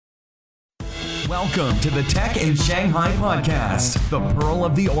Welcome to the Tech in Shanghai podcast, the Pearl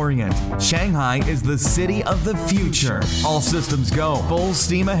of the Orient. Shanghai is the city of the future. All systems go, full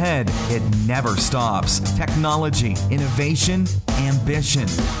steam ahead. It never stops. Technology, innovation, ambition.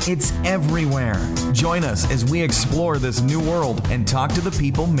 It's everywhere. Join us as we explore this new world and talk to the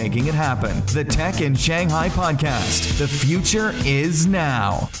people making it happen. The Tech in Shanghai podcast. The future is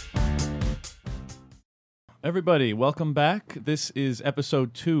now. Everybody, welcome back. This is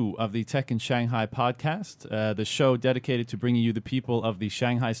episode 2 of the Tech in Shanghai podcast, the show dedicated to bringing you the people of the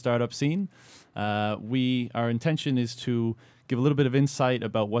Shanghai startup scene. Our intention is to give a little bit of insight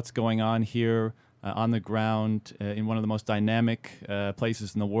about what's going on here on the ground in one of the most dynamic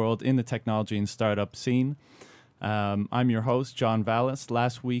places in the world in the technology and startup scene. I'm your host, John Vallis.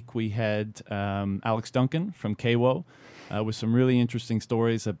 Last week we had Alex Duncan from Cawo. With some really interesting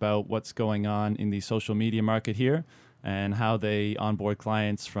stories about what's going on in the social media market here and how they onboard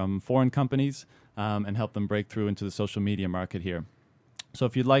clients from foreign companies and help them break through into the social media market here. So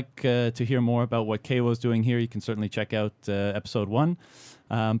if you'd like to hear more about what Cawo is doing here, you can certainly check out episode 1.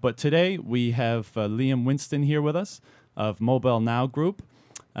 But today we have Liam Winston here with us of Mobile Now Group.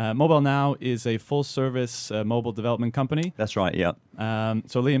 Mobile Now is a full-service mobile development company. That's right, yeah.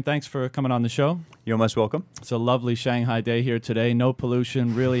 So Liam, thanks for coming on the show. You're most welcome. It's a lovely Shanghai day here today. No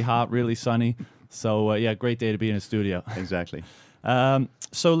pollution, really hot, really sunny. So great day to be in a studio. Exactly.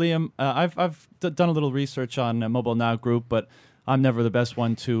 So Liam, I've done a little research on Mobile Now Group, but I'm never the best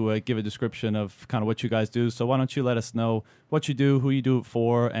one to give a description of kind of what you guys do. So why don't you let us know what you do, who you do it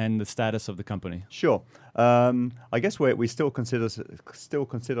for, and the status of the company? Sure. I guess we still consider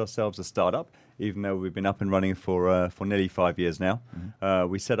ourselves a startup, even though we've been up and running for nearly 5 years now.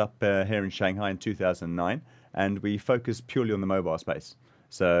 Mm-hmm. We set up here in Shanghai in 2009, and we focus purely on the mobile space.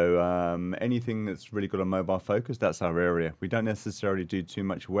 So anything that's really got a mobile focus, that's our area. We don't necessarily do too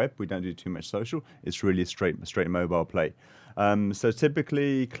much web. We don't do too much social. It's really a straight mobile play. So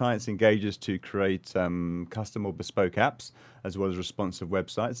typically, clients engage us to create custom or bespoke apps, as well as responsive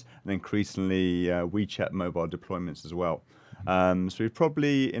websites, and increasingly WeChat mobile deployments as well. So we've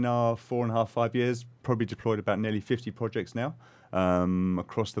probably, in our 5 years, probably deployed about nearly 50 projects now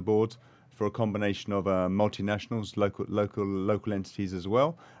across the board, for a combination of multinationals, local entities as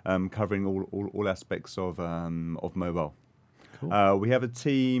well, covering all aspects of mobile. Cool. We have a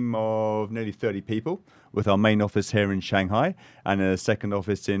team of nearly 30 people, with our main office here in Shanghai and a second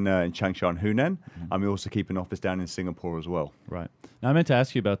office in Changsha and Hunan. Mm-hmm. And we also keep an office down in Singapore as well. Right. Now, I meant to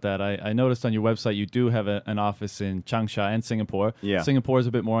ask you about that. I noticed on your website you do have an office in Changsha and Singapore. Yeah. Singapore is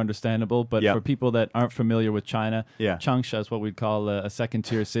a bit more understandable, but for people that aren't familiar with China, Changsha is what we'd call a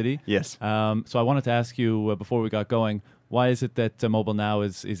second-tier city. Yes. So I wanted to ask you, before we got going, why is it that Mobile Now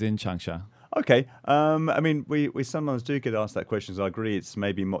is in Changsha? Okay. I mean, we sometimes do get asked that question. So I agree, it's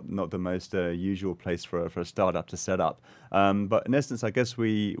maybe not the most usual place for a startup to set up. But in essence, I guess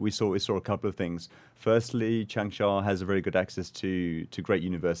we saw a couple of things. Firstly, Changsha has a very good access to great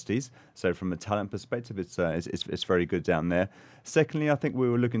universities. So from a talent perspective, it's very good down there. Secondly, I think we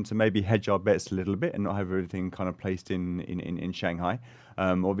were looking to maybe hedge our bets a little bit and not have everything kind of placed in Shanghai.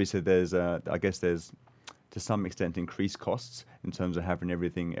 Obviously, there's to some extent increased costs in terms of having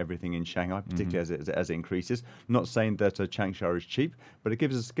everything in Shanghai, particularly as it increases. Not saying that Changsha is cheap, but it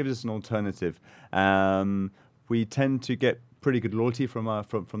gives us an alternative. We tend to get pretty good loyalty from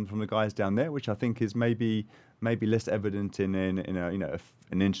the guys down there, which I think is maybe less evident in an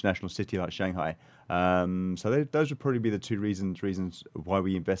international city like Shanghai. So those would probably be the two reasons why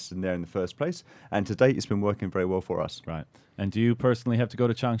we invested in there in the first place. And to date, it's been working very well for us. Right. And do you personally have to go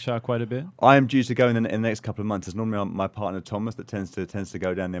to Changsha quite a bit? I am due to go in the next couple of months. It's normally my partner Thomas that tends to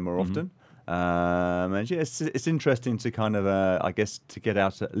go down there more often. And yeah, it's interesting to kind of I guess to get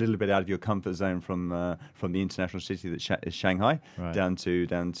out a little bit out of your comfort zone from the international city that is Shanghai, right, down to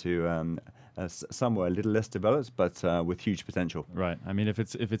somewhere a little less developed, but with huge potential. Right. I mean, if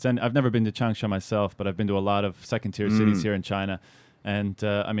it's I've never been to Changsha myself, but I've been to a lot of second-tier cities here in China. And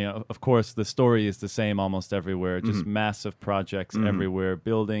I mean, of course, the story is the same almost everywhere. Just massive projects everywhere,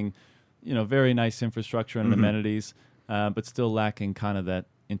 building, very nice infrastructure and amenities, but still lacking kind of that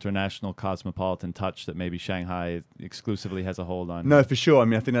international cosmopolitan touch that maybe Shanghai exclusively has a hold on. No, for sure. I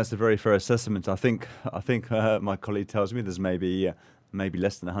mean, I think that's a very fair assessment. I think my colleague tells me there's maybe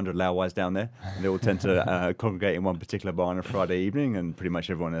less than 100 Laowais down there. And they all tend to congregate in one particular bar on a Friday evening, and pretty much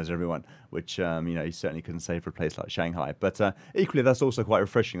everyone knows everyone, which you certainly couldn't say for a place like Shanghai. But equally, that's also quite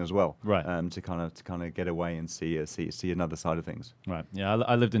refreshing as well, right? To kind of get away and see another side of things. Right. Yeah,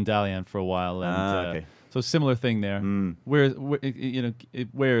 I lived in Dalian for a while, and okay. So similar thing there. It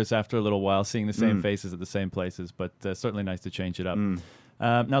wears after a little while, seeing the same faces at the same places, but certainly nice to change it up.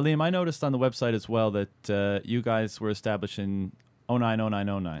 Now, Liam, I noticed on the website as well that you guys were established in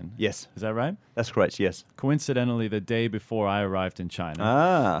 090909. Yes. Is that right? That's correct, yes. Coincidentally, the day before I arrived in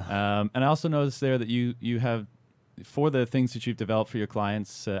China. And I also noticed there that you have, for the things that you've developed for your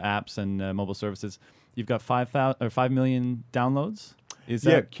clients, apps and mobile services, you've got 5 million downloads. Is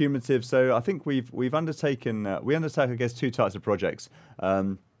that cumulative? So I think we've undertaken we undertake, I guess, 2 types of projects.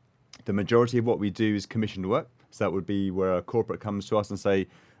 The majority of what we do is commissioned work. So that would be where a corporate comes to us and say,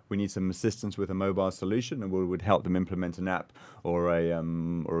 we need some assistance with a mobile solution, and we would help them implement an app or a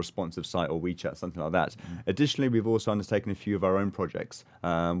responsive site or WeChat, something like that. Additionally, we've also undertaken a few of our own projects.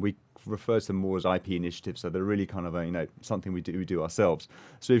 We refer to them more as IP initiatives, so they're really kind of something we do ourselves.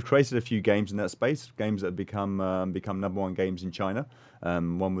 So we've created a few games in that space, games that have become #1 games in China.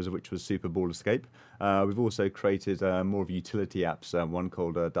 One which was Super Ball Escape. We've also created more of utility apps, one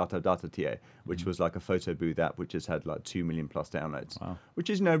called Data Tie, which was like a photo booth app, which has had like 2 million plus downloads, which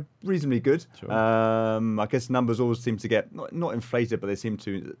is reasonably good. Sure. I guess numbers always seem to get not inflated, but they seem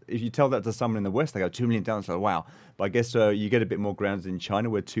to. If you tell that to someone in the West, they go 2 million downloads. Like, wow. But I guess you get a bit more grounded in China,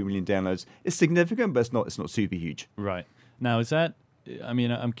 where 2 million downloads is significant, but it's not super huge. Right. Now, is that? I mean,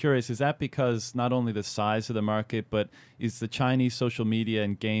 I'm curious, is that because not only the size of the market, but is the Chinese social media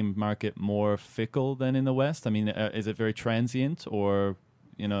and game market more fickle than in the West? I mean, is it very transient, or,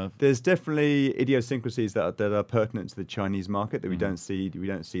 There's definitely idiosyncrasies that are pertinent to the Chinese market that we don't see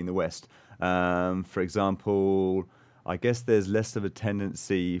in the West. For example, I guess there's less of a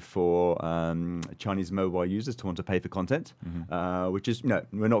tendency for Chinese mobile users to want to pay for content, which is,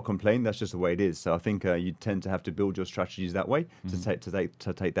 we're not complaining. That's just the way it is. So I think you tend to have to build your strategies that way to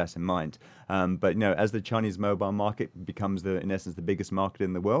take that in mind. But as the Chinese mobile market becomes in essence the biggest market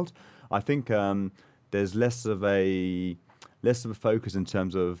in the world, I think there's less of a focus in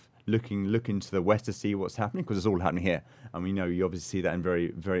terms of looking to the West to see what's happening, because it's all happening here. And we know you obviously see that in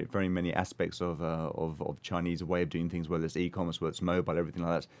very, very, very many aspects of Chinese way of doing things, whether it's e-commerce, whether it's mobile, everything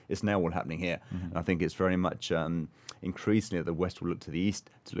like that. It's now all happening here. And I think it's very much increasingly that the West will look to the East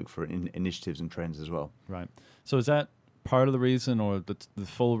to look for initiatives and trends as well. Right. So is that part of the reason, or the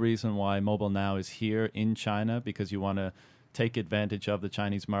full reason why Mobile Now is here in China, because you want to take advantage of the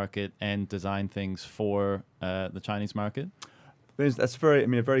Chinese market and design things for the Chinese market? That's a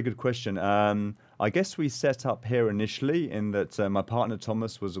very good question. I guess we set up here initially in that my partner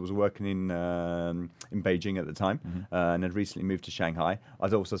Thomas was working in Beijing at the time and had recently moved to Shanghai.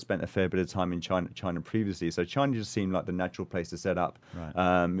 I'd also spent a fair bit of time in China previously, so China just seemed like the natural place to set up.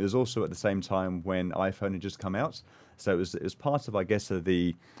 Right. It was also at the same time when iPhone had just come out, so it was part of, I guess, of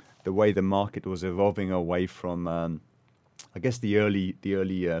the way the market was evolving away from I guess the early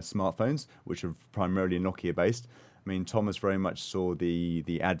smartphones, which are primarily Nokia based. I mean, Thomas very much saw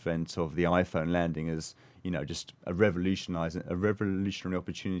the advent of the iPhone landing as, just a revolutionary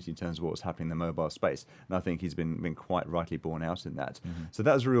opportunity in terms of what was happening in the mobile space. And I think he's been quite rightly borne out in that. So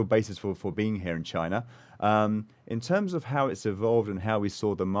that was a real basis for being here in China. In terms of how it's evolved and how we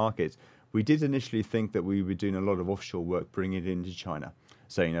saw the market, we did initially think that we were doing a lot of offshore work, bringing it into China.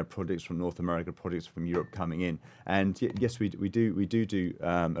 So, projects from North America, projects from Europe coming in. And yes, we do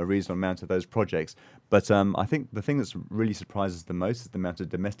a reasonable amount of those projects. But I think the thing that's really surprised us the most is the amount of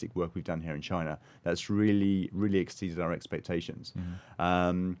domestic work we've done here in China. That's really, really exceeded our expectations.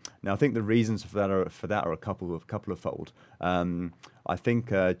 Now, I think the reasons for that are a couple of fold. I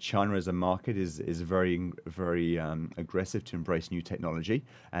think China as a market is very, very aggressive to embrace new technology,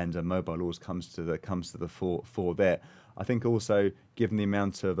 and mobile always comes to the fore there. I think also, given the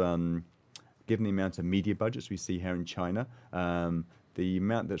amount of media budgets we see here in China, the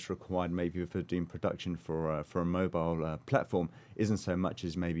amount that's required maybe for doing production for a mobile platform isn't so much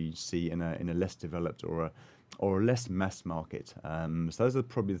as maybe you see in a less developed or a less mass market. So those are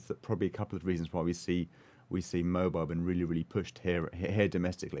probably a couple of reasons why we see mobile been really, really pushed here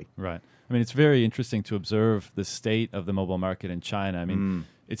domestically. Right. I mean, it's very interesting to observe the state of the mobile market in China. I mean,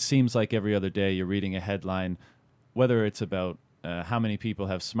 it seems like every other day you're reading a headline, whether it's about how many people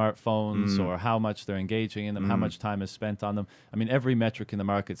have smartphones or how much they're engaging in them, how much time is spent on them. I mean, every metric in the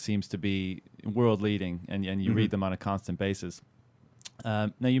market seems to be world leading, and you read them on a constant basis.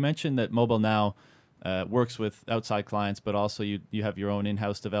 Now, you mentioned that Mobile Now works with outside clients, but also you have your own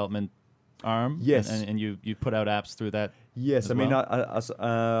in-house development arm. Yes, and you put out apps through that. Yes, I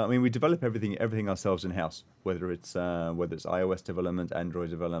mean, we develop everything ourselves in house. Whether it's iOS development, Android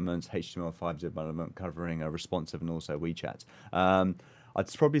development, HTML5 development, covering responsive and also WeChat.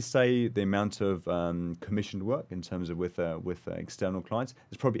 I'd probably say the amount of commissioned work in terms of with external clients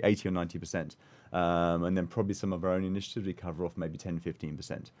is probably 80 or 90%. And then probably some of our own initiatives, we cover off maybe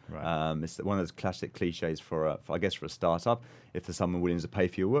 10-15%. Right. It's one of those classic cliches for I guess, for a startup. If there's someone willing to pay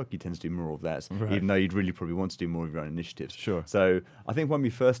for your work, you tend to do more of that, Right. even though you'd really probably want to do more of your own initiatives. Sure. So I think when we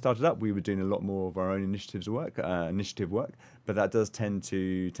first started up, we were doing a lot more of our own initiative work, but that does tend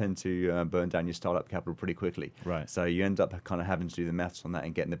to burn down your startup capital pretty quickly. Right. So you end up kind of having to do the maths on that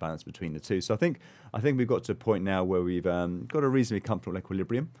and getting the balance between the two. So I think we've got to a point now where we've got a reasonably comfortable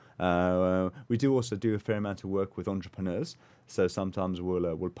equilibrium. We do also do a fair amount of work with entrepreneurs. So sometimes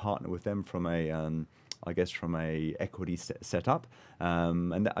we'll partner with them from a equity setup,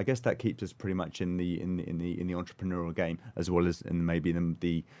 and I guess that keeps us pretty much in the entrepreneurial game, as well as in maybe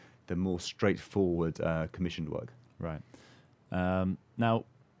the more straightforward commissioned work. Right. Now,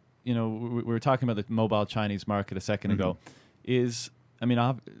 we were talking about the mobile Chinese market a second ago.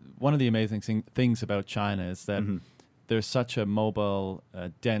 One of the amazing things about China is that there's such a mobile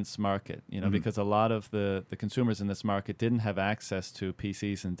dense market, because a lot of the consumers in this market didn't have access to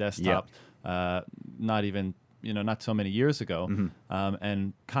PCs and desktop, not so many years ago.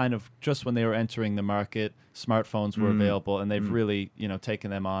 And kind of just when they were entering the market, smartphones were available, and they've really,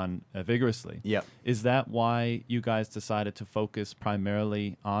 taken them on vigorously. Yeah. Is that why you guys decided to focus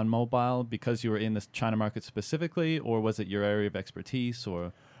primarily on mobile, because you were in the China market specifically, or was it your area of expertise,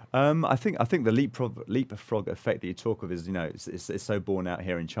 or? I think the leapfrog effect that you talk of is, it's so borne out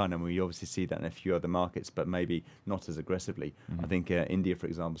here in China, and we obviously see that in a few other markets, but maybe not as aggressively. I think India, for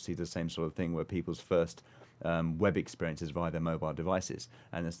example, sees the same sort of thing, where people's first web experiences via their mobile devices,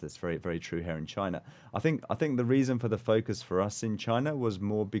 and that's very, very true here in China. I think the reason for the focus for us in China was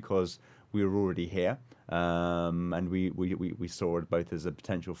more because we were already here, and we saw it both as a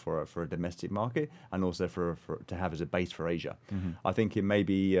potential for a domestic market, and also for to have as a base for Asia. I think it may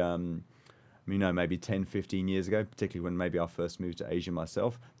be maybe 10, 15 years ago, particularly when maybe I first moved to Asia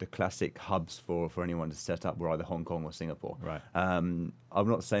myself, the classic hubs for anyone to set up were either Hong Kong or Singapore. Right. I'm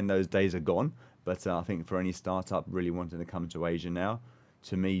not saying those days are gone, but I think for any startup really wanting to come to Asia now,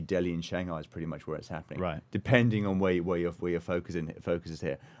 to me, Delhi and Shanghai is pretty much where it's happening. Right. Depending on where your focus is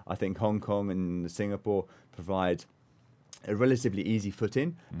here. I think Hong Kong and Singapore provide a relatively easy foot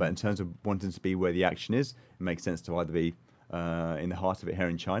in, but in terms of wanting to be where the action is, it makes sense to either be in the heart of it here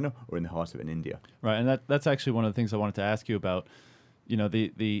in China or in the heart of it in India. Right, and that's actually one of the things I wanted to ask you about.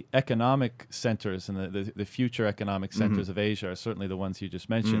 The economic centers and the future economic centers of Asia are certainly the ones you just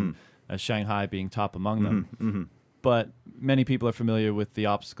mentioned, Shanghai being top among them. But many people are familiar with the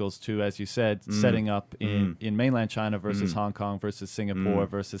obstacles too, as you said, setting up in mainland China versus Hong Kong versus Singapore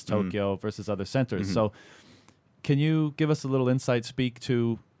versus Tokyo versus other centers. So can you give us a little insight, speak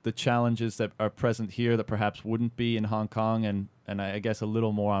to the challenges that are present here that perhaps wouldn't be in Hong Kong, and I guess a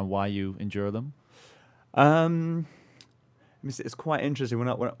little more on why you endure them? It's quite interesting. When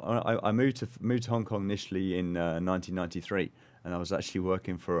I moved to Hong Kong initially in 1993, and I was actually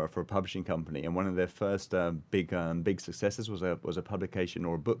working for a publishing company, and one of their first big successes was a publication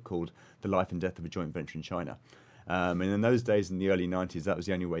or a book called The Life and Death of a Joint Venture in China. And in those days, in the early 90s, that was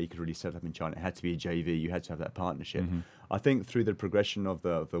the only way you could really set up in China. It had to be a JV. You had to have that partnership. I think through the progression of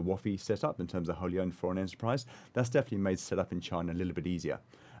the WOFE setup in terms of wholly owned foreign enterprise, that's definitely made setup in China a little bit easier.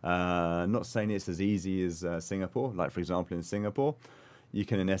 Not saying it's as easy as Singapore. Like, for example, in Singapore, you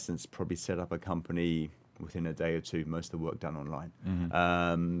can, in essence, probably set up a company within a day or two, most of the work done online.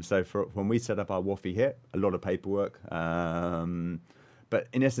 So when we set up our WOFE here, a lot of paperwork. But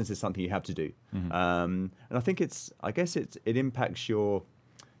in essence, it's something you have to do. And I think it impacts your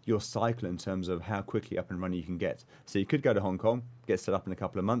cycle in terms of how quickly up and running you can get. So you could go to Hong Kong, get set up in a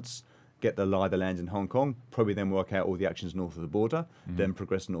couple of months, get the lie of the land in Hong Kong, probably then work out all the actions north of the border, then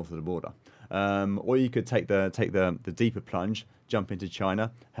progress north of the border. Or you could take the deeper plunge, jump into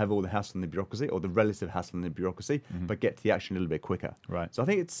China, have all the hassle and the bureaucracy, or the relative hassle and the bureaucracy, but get to the action a little bit quicker. Right. So I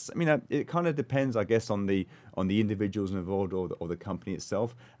think it kind of depends, I guess, on the individuals involved or the company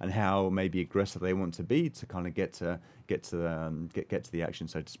itself, and how maybe aggressive they want to be to kind of get to the action,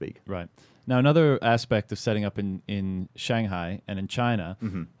 so to speak. Right. Now, another aspect of setting up in Shanghai and in China,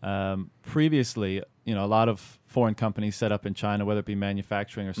 previously, a lot of foreign companies set up in China, whether it be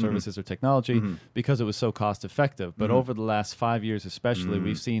manufacturing or services or technology, because it was so cost effective. But over the last 5 years especially,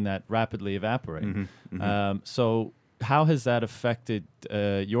 we've seen that rapidly evaporate. So how has that affected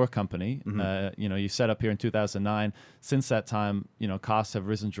your company? You set up here in 2009. Since that time, costs have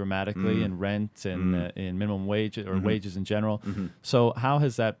risen dramatically in rent and in minimum wage or wages in general. So how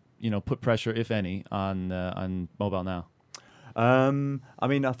has that put pressure, if any, on mobile now?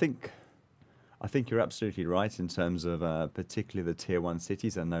 I think you're absolutely right in terms of particularly the tier 1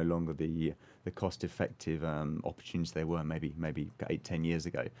 cities are no longer the cost-effective opportunities they were maybe 8-10 years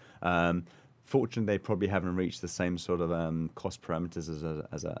ago. Fortunately, they probably haven't reached the same sort of cost parameters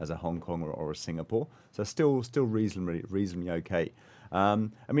as a Hong Kong or a Singapore. So still reasonably okay. I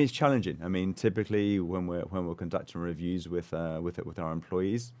mean, it's challenging. I mean, typically when we're conducting reviews with our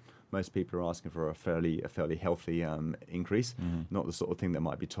employees, most people are asking for a fairly healthy increase, not the sort of thing that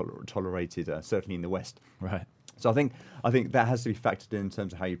might be tolerated certainly in the West. Right. So I think that has to be factored in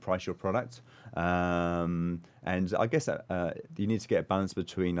terms of how you price your product, and I guess you need to get a balance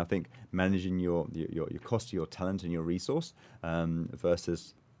between, I think, managing your cost of your talent and your resource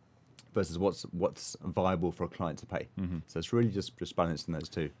versus what's viable for a client to pay. So it's really just balancing those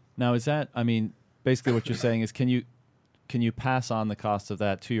two. Now, is that, I mean, basically what you're saying is, can you pass on the cost of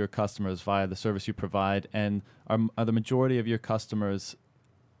that to your customers via the service you provide? And are the majority of your customers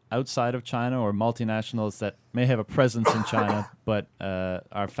outside of China, or multinationals that may have a presence in China but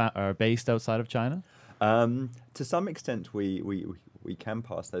are based outside of China? To some extent, we can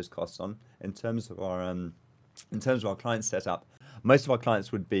pass those costs on in terms of our client setup. Most of our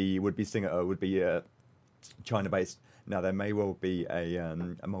clients would be China-based. Now, there may well be a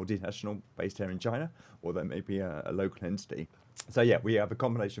multinational based here in China, or there may be a local entity. So yeah, we have a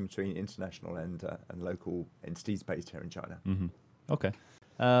combination between international and local entities based here in China. Mm-hmm. Okay.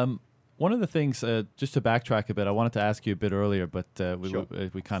 One of the things, just to backtrack a bit, I wanted to ask you a bit earlier, but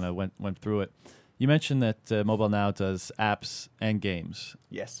we kind of went through it. You mentioned that Mobile Now does apps and games.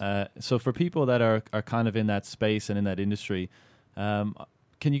 Yes. So for people that are kind of in that space and in that industry, can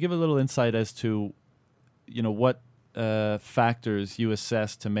you give a little insight as to, what factors you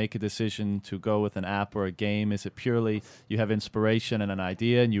assess to make a decision to go with an app or a game? Is it purely you have inspiration and an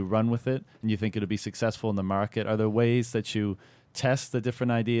idea and you run with it and you think it'll be successful in the market? Are there ways that you test the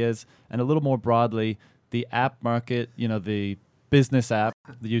different ideas? And a little more broadly, the app market, the business app,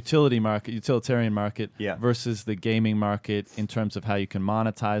 the utilitarian market versus the gaming market in terms of how you can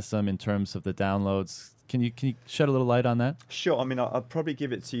monetize them, in terms of the downloads. Can you shed a little light on that? Sure. I mean, I'll probably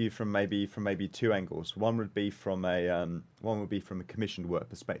give it to you from maybe two angles. One would be from a commissioned work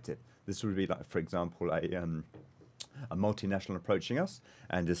perspective. This would be like, for example, a multinational approaching us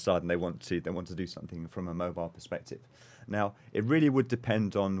and deciding they want to do something from a mobile perspective. Now, it really would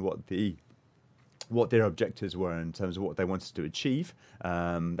depend on what their objectives were in terms of what they wanted to achieve.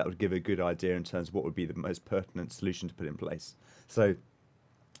 That would give a good idea in terms of what would be the most pertinent solution to put in place. So,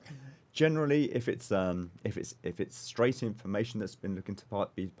 generally, if it's straight information that's been looking to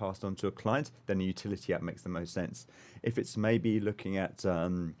be passed on to a client, then a utility app makes the most sense. If it's maybe looking at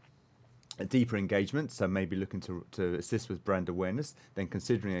a deeper engagement, so maybe looking to assist with brand awareness, then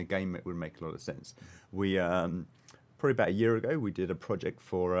considering a game, it would make a lot of sense. We probably about a year ago, we did a project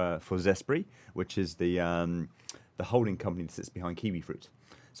for Zespri, which is the holding company that sits behind Kiwifruit.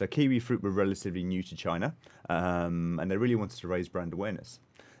 So Kiwifruit were relatively new to China, and they really wanted to raise brand awareness.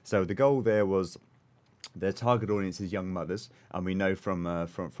 So the goal there was their target audience is young mothers, and we know from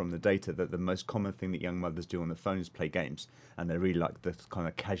the data that the most common thing that young mothers do on the phone is play games, and they really like the kind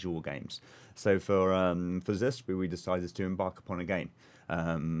of casual games. So for Zespri, we decided to embark upon a game,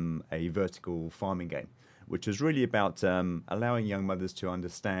 a vertical farming game, which was really about allowing young mothers to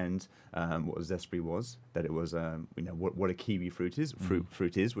understand what Zespri was, that it was what a kiwi fruit is,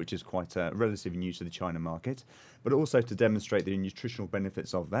 fruit is, which is quite relatively new to the China market, but also to demonstrate the nutritional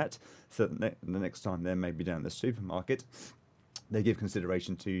benefits of that, so that the next time they're maybe down the supermarket, they give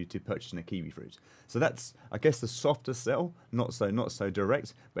consideration to purchasing a kiwi fruit. So that's, I guess, the softer sell, not so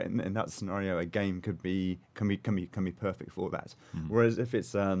direct, but in that scenario, a game can be perfect for that. Whereas if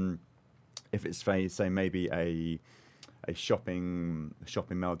it's say maybe a shopping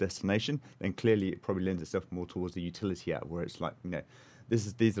mall destination, then clearly it probably lends itself more towards the utility app, where it's like,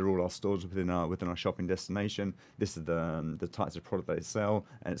 these are all our stores within our shopping destination. This is the types of product they sell,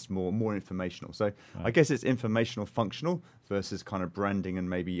 and it's more informational. So right. I guess it's informational, functional versus kind of branding and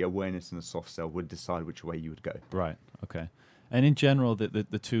maybe awareness and a soft sell would decide which way you would go. Right. Okay. And in general,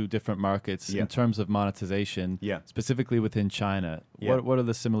 the two different markets in terms of monetization, specifically within China, what are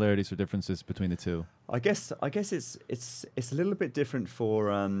the similarities or differences between the two? I guess it's a little bit different for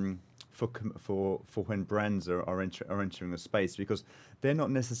when brands are entering a space, because they're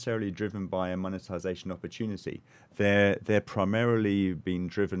not necessarily driven by a monetization opportunity. They're primarily being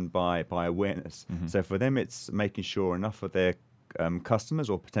driven by awareness. Mm-hmm. So for them, it's making sure enough of their customers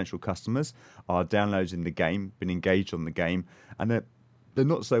or potential customers are downloading the game, been engaged on the game, and they're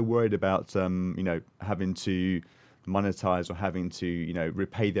not so worried about having to monetize or having to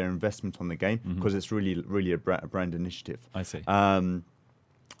repay their investment on the game, because it's really a brand initiative. I see.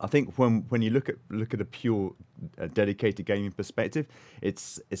 I think when you look at a pure dedicated gaming perspective,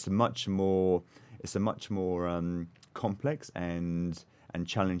 it's a much more complex and and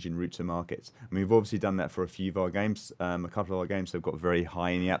challenging route to market. I mean, we've obviously done that for a few of our games. A couple of our games have got very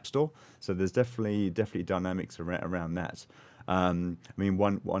high in the App Store, so there's definitely dynamics around that. I mean,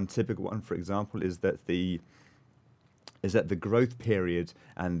 one typical one, for example, is that the growth period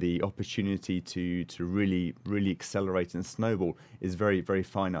and the opportunity to really accelerate and snowball is very, very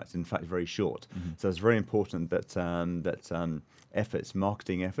finite. In fact, very short. So it's very important that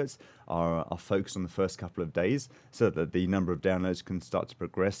marketing efforts are focused on the first couple of days, so that the number of downloads can start to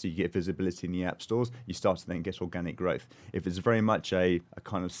progress. So you get visibility in the app stores. You start to then get organic growth. If it's very much a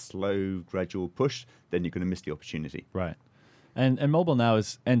kind of slow, gradual push, then you're going to miss the opportunity. Right. And mobile now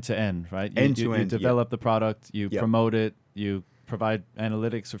is end to end, right? You develop the product, you promote it, you provide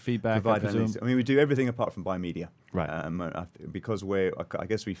analytics or feedback. I mean, we do everything apart from buy media, right? Because I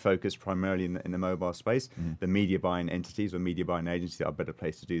guess we focus primarily in the mobile space. The media buying entities or media buying agencies are a better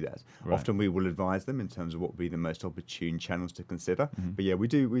place to do that. Right. Often we will advise them in terms of what would be the most opportune channels to consider. But yeah, we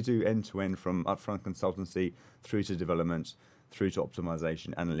do end to end, from upfront consultancy through to development, through to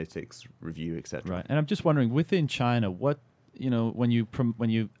optimization, analytics, review, etc. Right. And I'm just wondering, within China, what when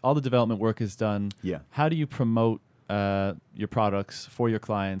you all the development work is done, how do you promote your products for your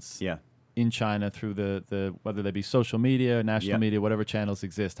clients in China through the whether they be social media, national media, whatever channels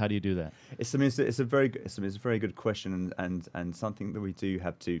exist? How do you do that? It's a very good question, and something that we do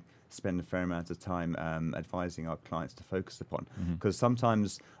have to spend a fair amount of time advising our clients to focus upon. Because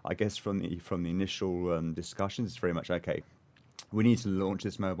sometimes, I guess, from the initial discussions, it's very much okay. We need to launch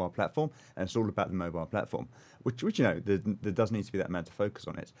this mobile platform, and it's all about the mobile platform, which there does need to be that amount of focus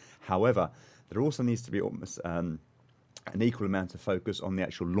on it. However, there also needs to be almost an equal amount of focus on the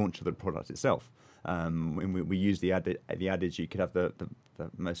actual launch of the product itself. When we use the adage, you could have the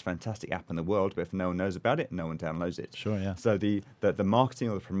most fantastic app in the world, but if no one knows about it, no one downloads it. Sure, yeah. So the marketing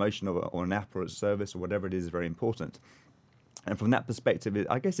or the promotion of an app or a service or whatever it is very important. And from that perspective,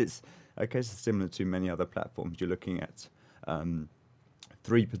 I guess it's similar to many other platforms. You're looking at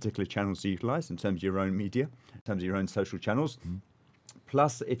 3 particular channels to utilize in terms of your own media, in terms of your own social channels.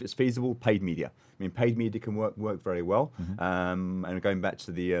 Plus, if it's feasible, paid media. I mean, paid media can work very well. And going back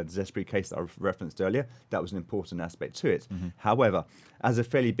to the Zespri case that I referenced earlier, that was an important aspect to it. However, as a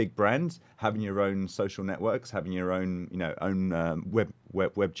fairly big brand, having your own social networks, having your own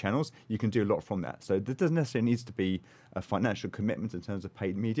web channels, you can do a lot from that. So there doesn't necessarily need to be a financial commitment in terms of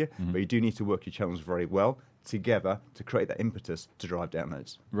paid media, but you do need to work your channels very well together to create that impetus to drive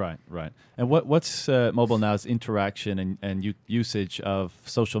downloads. Right. And what's Mobile Now's interaction and usage of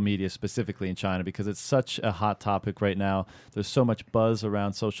social media specifically in China? Because it's such a hot topic right now. There's so much buzz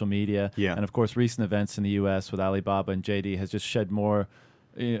around social media. Yeah. And of course, recent events in the US with Alibaba and JD has just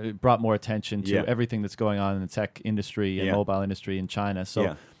brought more attention to everything that's going on in the tech industry and mobile industry in China.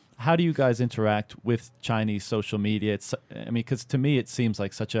 So how do you guys interact with Chinese social media? Because to me, it seems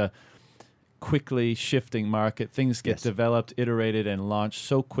like such a quickly shifting market. Things get developed, iterated, and launched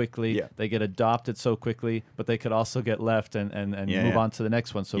so quickly. They get adopted so quickly, but they could also get left and move on to the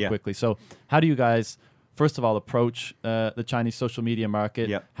next one so quickly. So how do you guys, first of all, approach the Chinese social media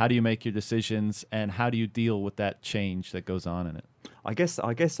market? How do you make your decisions, and how do you deal with that change that goes on in it? I guess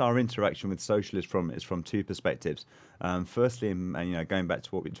our interaction with social is from 2 perspectives. Firstly, going back to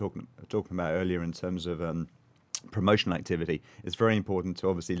what we were talking about earlier in terms of promotional activity, it's very important to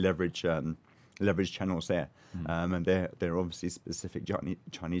obviously leverage channels there, and they're obviously specific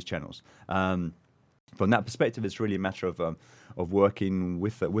Chinese channels. From that perspective, it's really a matter of working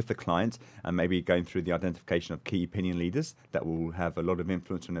with the client and maybe going through the identification of key opinion leaders that will have a lot of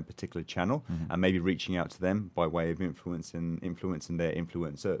influence on a particular channel, and maybe reaching out to them by way of influencing their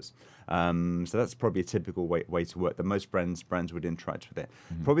influencers. So that's probably a typical way to work that most brands would interact with it.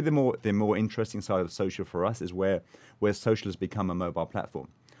 Probably the more interesting side of social for us is where social has become a mobile platform.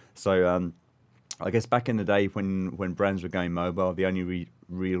 So I guess back in the day when brands were going mobile, the only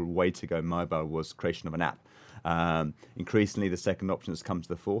real way to go mobile was creation of an app. Increasingly, the second option that's come to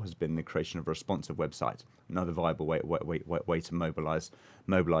the fore has been the creation of a responsive website, another viable way to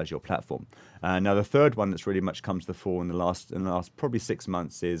mobilize your platform. Now, the third one that's really much come to the fore in the last probably 6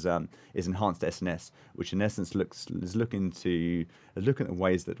 months is enhanced SNS, which in essence is looking at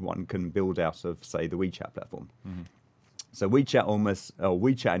ways that one can build out of, say, the WeChat platform. So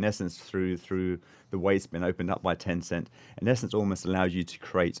WeChat in essence, through the way it's been opened up by Tencent, in essence almost allows you to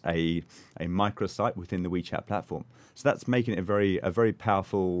create a microsite within the WeChat platform. So that's making it a very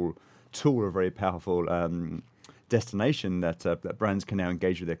powerful tool, a very powerful destination that brands can now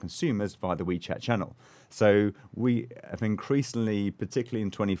engage with their consumers via the WeChat channel. So we have increasingly, particularly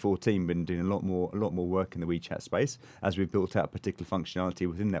in 2014, been doing a lot more work in the WeChat space as we've built out particular functionality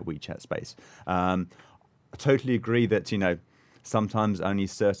within that WeChat space. I totally agree that sometimes only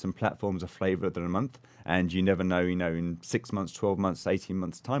certain platforms are flavor of the month, and you never know, in 6 months, 12 months, 18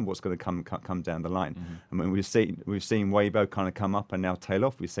 months time, what's going to come down the line. I mean, we've seen Weibo kind of come up and now tail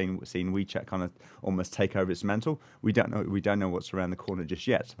off. We've seen WeChat kind of almost take over its mantle. We don't know what's around the corner just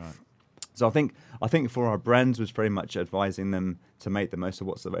yet. Right. So I think for our brands was very much advising them to make the most of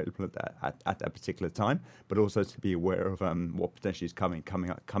what's available at that particular time, but also to be aware of what potentially is coming up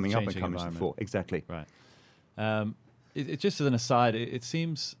and coming to the fore. Exactly. Right. It just as an aside, it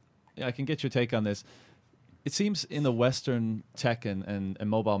seems, I can get your take on this. It seems in the Western tech and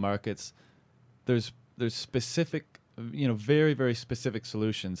mobile markets, there's specific, very, very specific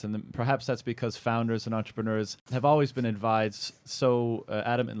solutions. And perhaps that's because founders and entrepreneurs have always been advised so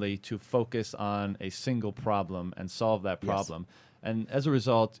adamantly to focus on a single problem and solve that problem. Yes. And as a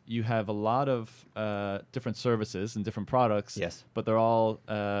result, you have a lot of different services and different products, yes, but they're all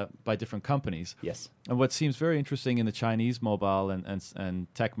by different companies. Yes. And what seems very interesting in the Chinese mobile and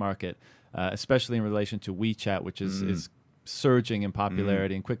tech market, especially in relation to WeChat, which is surging in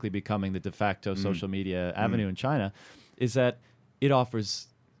popularity and quickly becoming the de facto social media avenue in China, is that it offers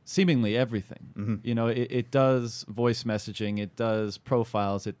seemingly everything. It does voice messaging, it does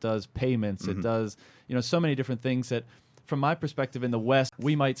profiles, it does payments, it does so many different things that, from my perspective in the West,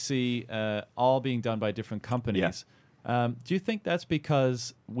 we might see all being done by different companies. Yeah. Do you think that's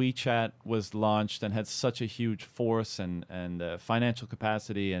because WeChat was launched and had such a huge force and financial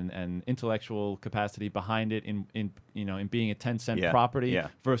capacity and intellectual capacity behind it in being a Tencent property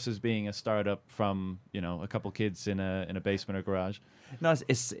versus being a startup from a couple kids in a basement or garage? No,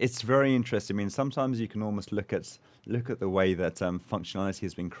 it's very interesting. I mean, sometimes you can almost look at the way that functionality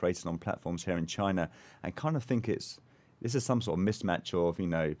has been created on platforms here in China and kind of think this is some sort of mismatch of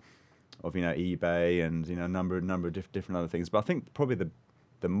eBay and a number of different other things. But I think probably the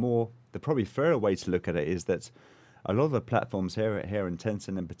probably fairer way to look at it is that a lot of the platforms here in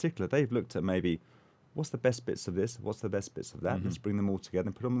Tencent in particular, they've looked at maybe what's the best bits of this, what's the best bits of that. Let's bring them all together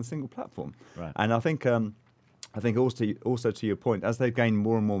and put them on a single platform. Right. And I think also to your point, as they've gained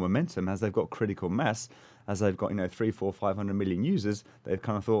more and more momentum, as they've got critical mass, as they've got 300, 400, 500 million users, they've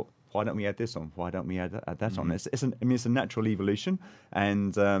kind of thought, why don't we add this on? Why don't we add that on? It's a natural evolution,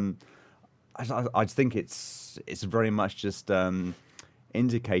 and I think it's very much just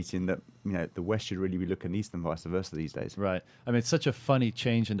indicating that the West should really be looking east and vice versa these days. Right. I mean, it's such a funny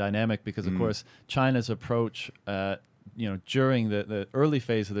change in dynamic because, of course, China's approach, during the early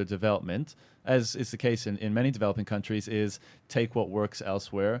phase of their development, as is the case in many developing countries, is take what works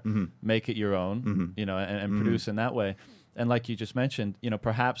elsewhere, make it your own, and produce in that way. And like you just mentioned,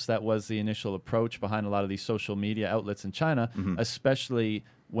 perhaps that was the initial approach behind a lot of these social media outlets in China, especially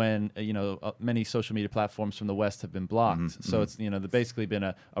when, many social media platforms from the West have been blocked. So it's, they've basically been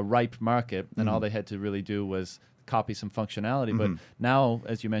a ripe market, and all they had to really do was copy some functionality. But now,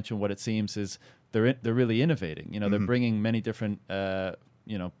 as you mentioned, what it seems is they're really innovating. They're bringing many different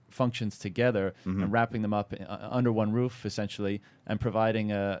functions together and wrapping them up under one roof, essentially, and providing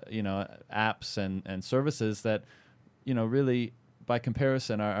apps and services that really, by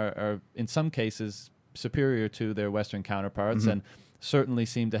comparison, are in some cases superior to their Western counterparts, and certainly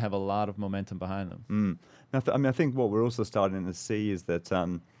seem to have a lot of momentum behind them. Now, I think what we're also starting to see is that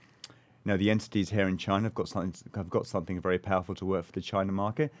the entities here in China have got something very powerful to work for the China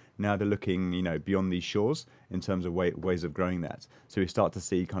market. Now they're looking, beyond these shores in terms of ways of growing that. So we start to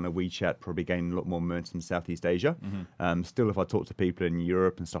see kind of WeChat probably gaining a lot more momentum in Southeast Asia. Still, if I talk to people in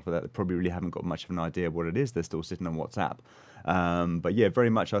Europe and stuff like that, they probably really haven't got much of an idea of what it is. They're still sitting on WhatsApp. But yeah,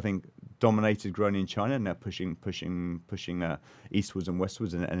 very much, I think, dominated growing in China, now pushing eastwards and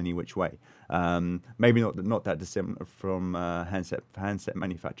westwards in any which way. Maybe not that dissimilar from handset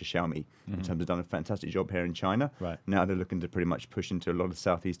manufacturer Xiaomi, in terms of done a fantastic job here in China. Right. Now they're looking to pretty much push into a lot of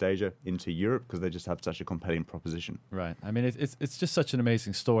Southeast Asia, into Europe, because they just have such a compelling proposition. Right. I mean, it's just such an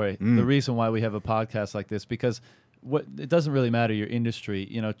amazing story. The reason why we have a podcast like this, because it doesn't really matter your industry.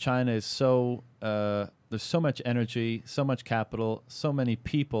 China is so there's so much energy, so much capital, so many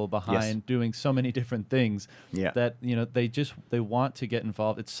people behind doing so many different things that they want to get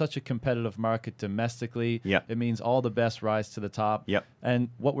involved. It's such a competitive market domestically. It means all the best rise to the top. And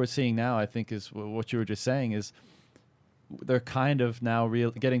what we're seeing now, I think, is what you were just saying, is they're kind of now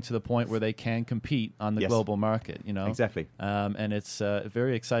getting to the point where they can compete on the global market. Exactly. And it's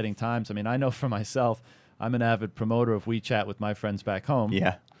very exciting times. I mean, I know for myself, I'm an avid promoter of WeChat with my friends back home.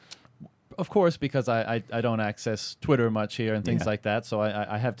 Of course, because I don't access Twitter much here and things like that, so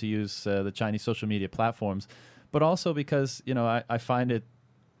I have to use the Chinese social media platforms. But also because, I find it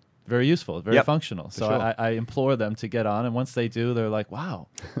very useful, very Yep, functional. So sure. I implore them to get on, and once they do, they're like, "Wow,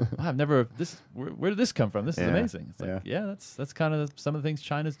 I've never this. Where did this come from? This is Yeah, amazing." It's like, that's kind of some of the things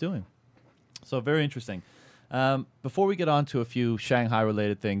China's doing. So very interesting. Before we get on to a few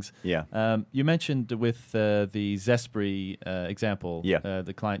Shanghai-related things, you mentioned with the Zespri example,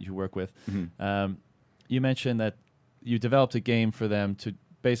 the client you work with, you mentioned that you developed a game for them to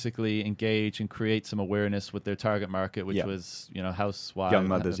basically engage and create some awareness with their target market, which was, housewives, young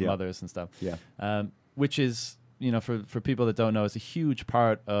mothers, mothers and stuff. Yeah. Which is, for people that don't know, is a huge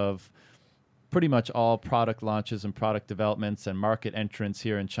part of pretty much all product launches and product developments and market entrance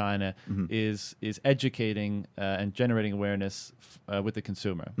here in China is educating and generating awareness with the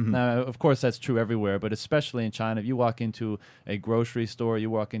consumer. Now, of course, that's true everywhere, but especially in China, if you walk into a grocery store, you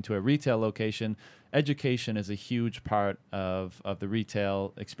walk into a retail location, education is a huge part of the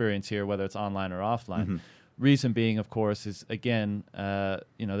retail experience here, whether it's online or offline. Reason being, of course, is, again,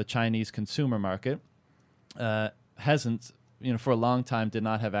 the Chinese consumer market hasn't, for a long time did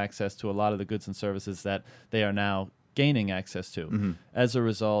not have access to a lot of the goods and services that they are now gaining access to. As a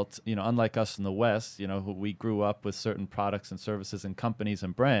result, unlike us in the West, who we grew up with certain products and services and companies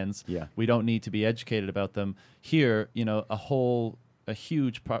and brands, we don't need to be educated about them. Here, a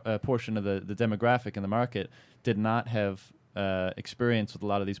huge portion of the demographic in the market did not have experience with a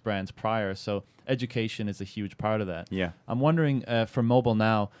lot of these brands prior. So education is a huge part of that. Yeah. I'm wondering for Mobile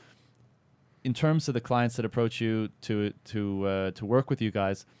Now, in terms of the clients that approach you to work with you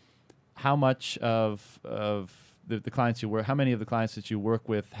guys, how much of the clients you work, how many of the clients that you work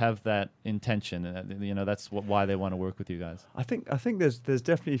with have that intention? That's why they want to work with you guys. I think there's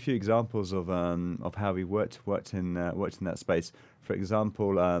definitely a few examples of how we worked in that space. For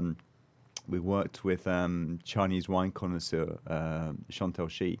example, we worked with Chinese wine connoisseur Chantal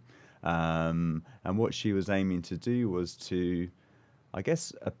Shi, and what she was aiming to do was to, I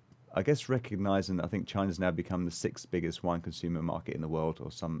guess, recognize, and I think China's now become the 6th biggest wine consumer market in the world,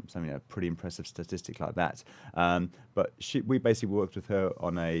 or some pretty impressive statistic like that. But we basically worked with her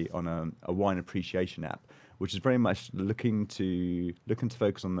on a wine appreciation app, which is very much looking to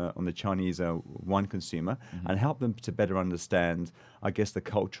focus on the Chinese wine consumer and help them to better understand, I guess, the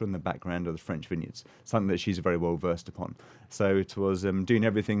culture and the background of the French vineyards, something that she's very well versed upon. So it was doing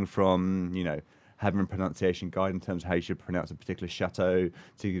everything from having a pronunciation guide in terms of how you should pronounce a particular chateau,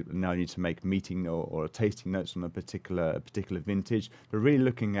 to now you need to make meeting or tasting notes on a particular vintage. But really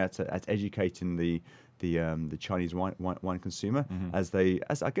looking at educating the Chinese wine consumer as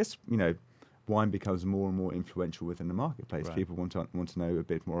I guess wine becomes more and more influential within the marketplace. Right. People want to know a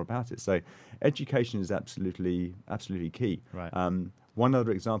bit more about it. So education is absolutely key. Right. One other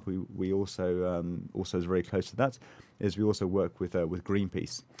example we also is very close to that is we also work with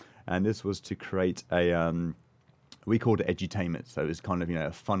Greenpeace. And this was to create we called it edutainment. So it's kind of,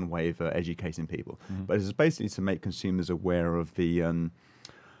 a fun way of educating people. But it's basically to make consumers aware of the,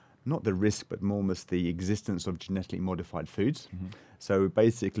 not the risk, but more almost the existence of genetically modified foods. So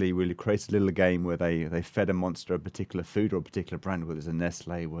basically we created a little game where they fed a monster a particular food or a particular brand, whether it's a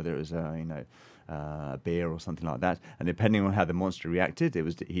Nestle, whether it was a beer or something like that, and depending on how the monster reacted,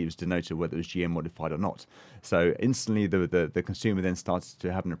 he was denoted whether it was GM modified or not. So instantly the consumer then starts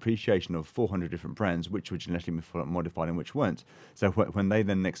to have an appreciation of 400 different brands, which were genetically modified and which weren't. So when they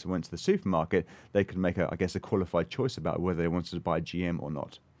then next went to the supermarket, they could make a qualified choice about whether they wanted to buy GM or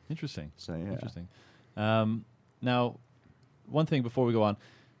not. Interesting. So yeah. Interesting. Now, one thing before we go on.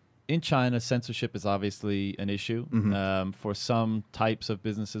 In China, censorship is obviously an issue for some types of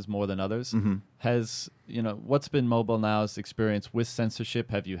businesses more than others. What's been Mobile Now's experience with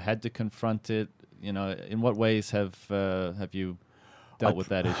censorship? Have you had to confront it? In what ways have you dealt with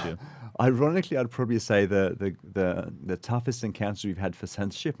that issue? Ironically, I'd probably say the toughest encounters we've had for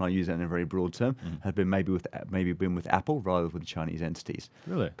censorship, and I use that in a very broad term, have been maybe with Apple rather than with Chinese entities.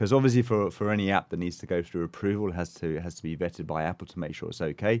 Really? Because obviously for any app that needs to go through approval, it has to be vetted by Apple to make sure it's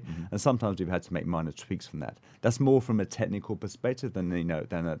okay. And sometimes we've had to make minor tweaks from that. That's more from a technical perspective than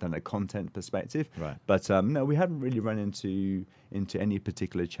a content perspective. Right. But no, we haven't really run into any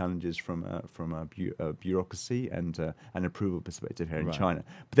particular challenges from a bureaucracy and an approval perspective here in China.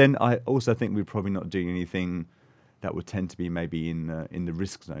 But then I also think we're probably not doing anything that would tend to be maybe in the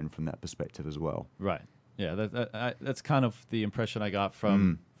risk zone from that perspective as well. Right. Yeah, that's kind of the impression I got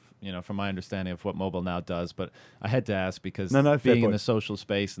from from my understanding of what Mobile Now does. But I had to ask because being in the social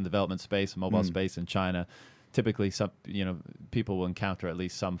space and development space and mobile space in China, typically people will encounter at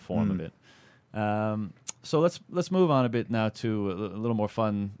least some form of it. So let's move on a bit now to a little more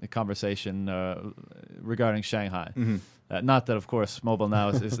fun conversation regarding Shanghai. Not that, of course, Mobile Now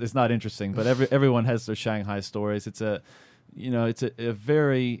is not interesting, but everyone has their Shanghai stories. It's it's a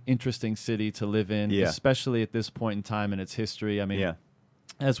very interesting city to live in, especially at this point in time in its history. I mean,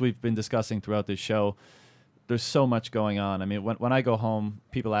 as we've been discussing throughout this show, there's so much going on. I mean, when I go home,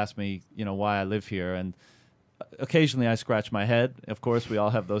 people ask me, why I live here, and occasionally I scratch my head. Of course, we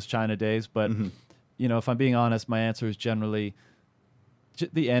all have those China days, but if I'm being honest, my answer is generally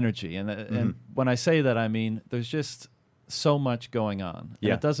the energy. And when I say that, I mean there's just so much going on.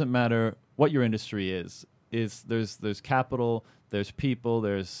 And it doesn't matter what your industry is. There's capital, there's people,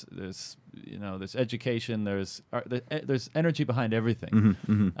 there's education, there's energy behind everything,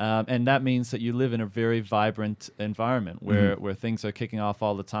 and that means that you live in a very vibrant environment where things are kicking off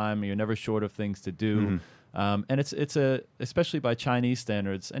all the time. You're never short of things to do, and it's especially by Chinese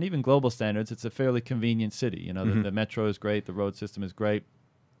standards and even global standards, it's a fairly convenient city. The metro is great, the road system is great,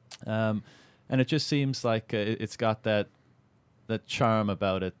 and it just seems like it's got that charm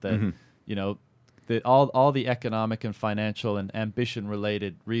about it that all the economic and financial and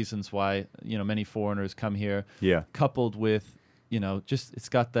ambition-related reasons why many foreigners come here, coupled with just it's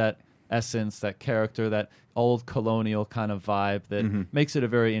got that essence, that character, that old colonial kind of vibe that makes it a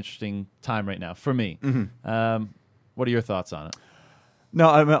very interesting time right now for me. What are your thoughts on it? No,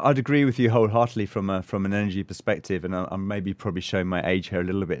 I'd agree with you wholeheartedly from an energy perspective, and I'm maybe probably showing my age here a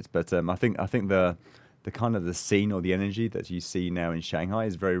little bit, but I think the kind of the scene or the energy that you see now in Shanghai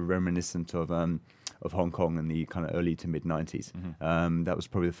is very reminiscent of Hong Kong in the kind of early to mid 90s. That was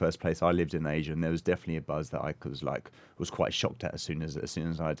probably the first place I lived in Asia, and there was definitely a buzz that I was quite shocked at as soon as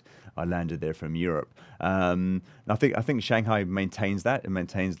I landed there from Europe. And I think Shanghai maintains that. It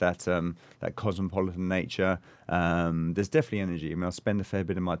maintains that cosmopolitan nature. There's definitely energy. I mean, I spend a fair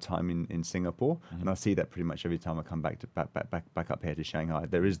bit of my time in Singapore, and I see that pretty much every time I come back up here to Shanghai.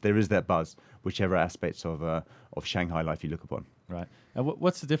 There is that buzz, whichever aspects of Shanghai life you look upon. Right. And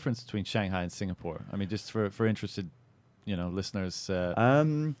what's the difference between Shanghai and Singapore? I mean, just for interested, listeners. I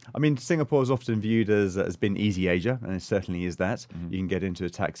mean, Singapore is often viewed as being easy Asia, and it certainly is that. You can get into a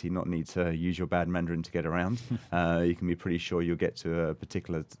taxi, not need to use your bad Mandarin to get around. You can be pretty sure you'll get to a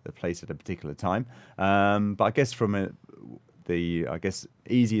place at a particular time. But I guess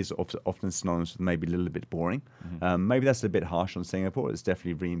easy is often synonymous with maybe a little bit boring. Maybe that's a bit harsh on Singapore. It's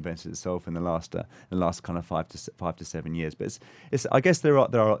definitely reinvented itself in the last kind of 5 to 7 years. But it's I guess there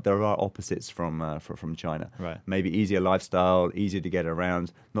are opposites from China. Right. Maybe easier lifestyle, easier to get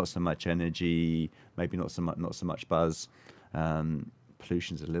around, not so much energy, maybe not so much buzz.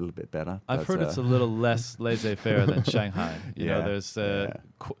 Pollution's a little bit better. I've heard it's a little less laissez-faire than Shanghai. There's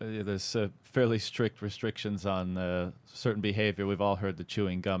fairly strict restrictions on certain behavior. We've all heard the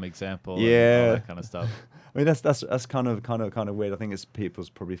chewing gum example, and all that kind of stuff. I mean, that's kind of weird. I think it's people's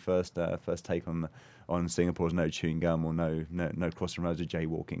probably first take on Singapore's no chewing gum or no crossing roads or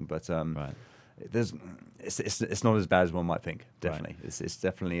jaywalking, but right. It's not as bad as one might think. Definitely, right. It's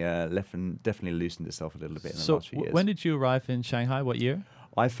definitely definitely loosened itself a little bit in the last few years. When did you arrive in Shanghai? What year?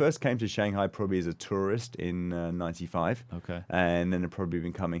 I first came to Shanghai probably as a tourist in '95. Okay, and then I've probably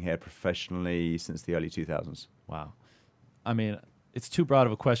been coming here professionally since the early 2000s. Wow, I mean, it's too broad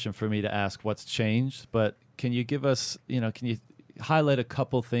of a question for me to ask what's changed, but can you give us, can you highlight a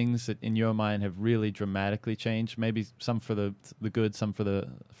couple things that in your mind have really dramatically changed? Maybe some for the good, some for the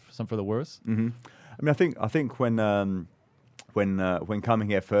worse. Mm-hmm. I mean, I think when coming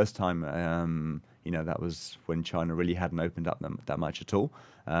here first time, that was when China really hadn't opened up that much at all.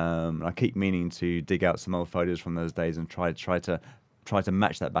 I keep meaning to dig out some old photos from those days and try to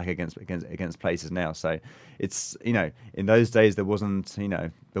match that back against places now. So it's, in those days there wasn't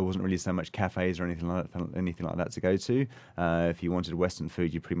really so much cafes or anything like that to go to. If you wanted Western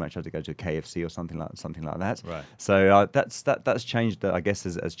food, you pretty much had to go to a KFC or something like that. Right. So that's changed, I guess,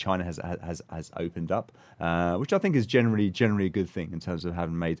 as China has opened up, which I think is generally a good thing in terms of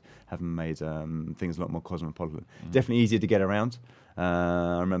having made things a lot more cosmopolitan. Mm-hmm. Definitely easier to get around.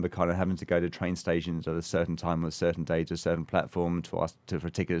 I remember kind of having to go to train stations at a certain time on a certain day to a certain platform to ask for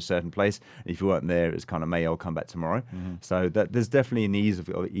a ticket at a certain place. And if you weren't there, it was kind of I'll come back tomorrow. Mm-hmm. So there's definitely an ease of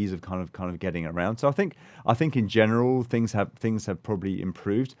kind of getting around. So I think in general things have probably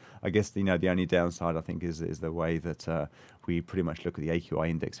improved. I guess the only downside I think is the way that we pretty much look at the AQI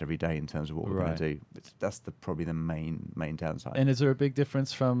index every day in terms of what we're going to do. That's probably the main downside. And is there a big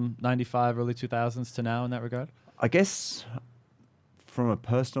difference from 95, early 2000s to now in that regard? I guess from a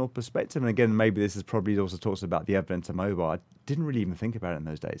personal perspective, and again, maybe this is probably also talks about the advent of mobile, I didn't really even think about it in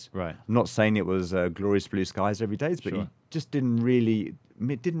those days. Right. I'm not saying it was glorious blue skies every day, but it just didn't really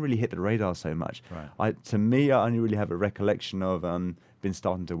hit the radar so much. Right. To me, I only really have a recollection of been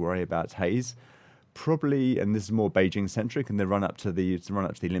starting to worry about haze. Probably, and this is more Beijing centric, and the run up to the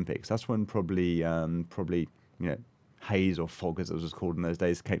Olympics. That's when probably haze or fog, as it was called in those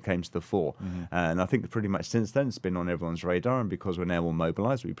days, came to the fore. And I think pretty much since then it's been on everyone's radar, and because we're now all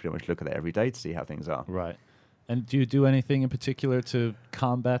mobilized, we pretty much look at it every day to see how things are. Right. And do you do anything in particular to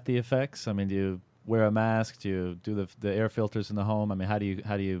combat the effects? I mean, do you wear a mask? Do you do the air filters in the home? I mean, how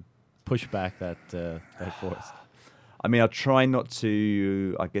do you push back that force? I mean, I try not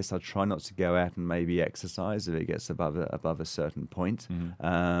to go out and maybe exercise if it gets above a certain point.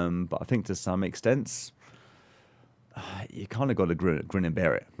 But I think to some extent, you kind of got to grin and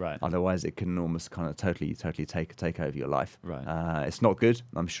bear it. Right. Otherwise, it can almost kind of totally take over your life. Right. It's not good.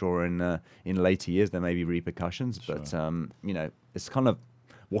 I'm sure in later years there may be repercussions, but it's kind of,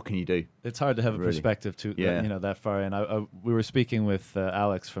 what can you do? It's hard to have a perspective to that far. And we were speaking with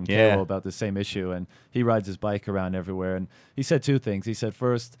Alex from KO about the same issue, and he rides his bike around everywhere. And he said two things. He said,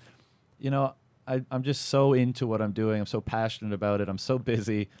 first, I'm just so into what I'm doing. I'm so passionate about it. I'm so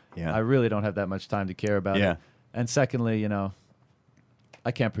busy. Yeah. I really don't have that much time to care about it. And secondly,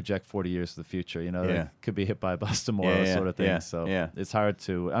 I can't project 40 years to the future. They could be hit by a bus tomorrow, sort of thing. So it's hard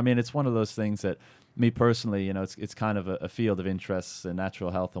to. I mean, it's one of those things that, me personally, it's kind of a field of interests in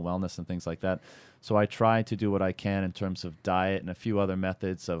natural health and wellness and things like that. So I try to do what I can in terms of diet and a few other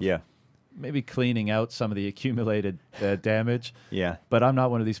methods of maybe cleaning out some of the accumulated damage. Yeah. But I'm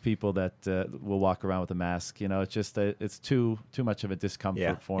not one of these people that will walk around with a mask. It's just it's too much of a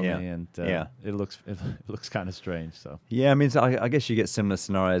discomfort for me, and it looks kind of strange. So I mean, I guess you get similar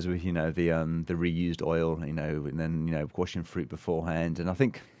scenarios with the reused oil, and then washing fruit beforehand, and I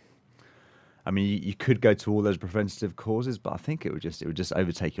think. I mean, you could go to all those preventative causes, but I think it would just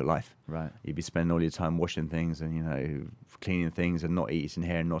overtake your life. Right. You'd be spending all your time washing things and cleaning things and not eating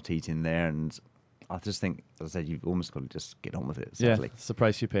here and not eating there. And I just think, as I said, you've almost got to just get on with it. Sadly. Yeah, it's the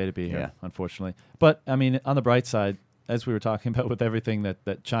price you pay to be here, unfortunately. But I mean, on the bright side, as we were talking about with everything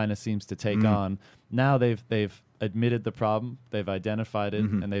that China seems to take on, now they've admitted the problem, they've identified it,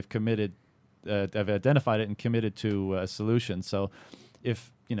 and they've committed. They've identified it and committed to a solution. So,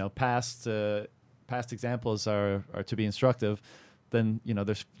 if past examples are to be instructive, then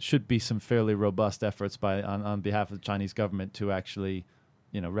there should be some fairly robust efforts on behalf of the Chinese government to actually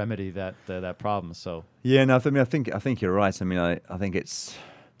remedy that problem. So I think you're right. I mean, I think it's.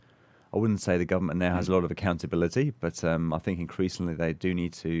 I wouldn't say the government now has a lot of accountability, but I think increasingly they do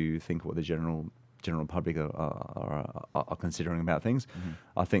need to think what the general public are considering about things.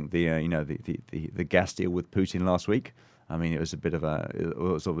 I think the gas deal with Putin last week. I mean, it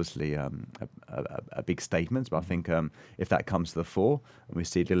was obviously a big statement, but I think if that comes to the fore and we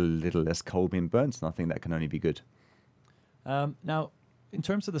see a little less coal being burnt, then I think that can only be good. Now, in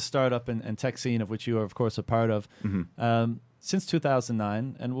terms of the startup and tech scene of which you are, of course, a part of, since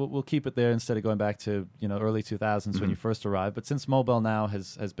 2009, and we'll keep it there instead of going back to early 2000s when you first arrived, but since Mobile Now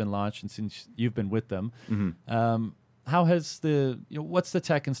has been launched and since you've been with them, how has what's the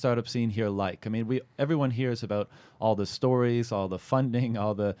tech and startup scene here like? I mean, everyone hears about all the stories, all the funding,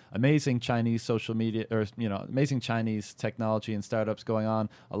 all the amazing Chinese social media, or amazing Chinese technology and startups going on.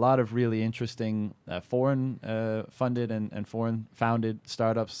 A lot of really interesting foreign funded and foreign founded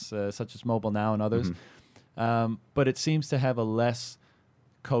startups such as Mobile Now and others. But it seems to have a less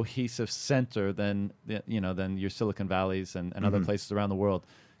cohesive center than your Silicon Valleys and other places around the world.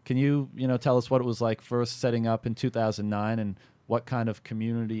 Can you tell us what it was like first setting up in 2009 and what kind of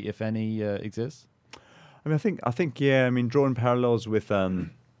community, if any, exists? I mean, I think drawing parallels with the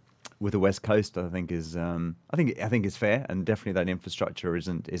West Coast, I think is fair, and definitely that infrastructure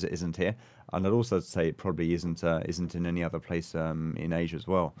isn't here. And I'd also say it probably isn't in any other place in Asia as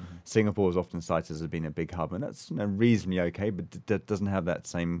well. Singapore is often cited as being a big hub, and that's reasonably okay, but that doesn't have that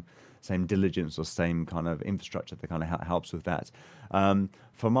same diligence or same kind of infrastructure that kind of helps with that.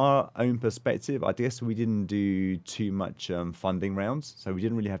 From our own perspective, I guess we didn't do too much funding rounds, so we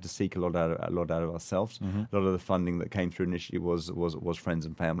didn't really have to seek a lot out of ourselves. A lot of the funding that came through initially was friends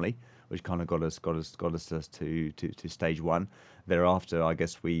and family, which kind of got us to stage one. Thereafter, I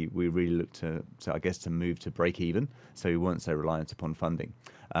guess we really looked to move to break even, so we weren't so reliant upon funding.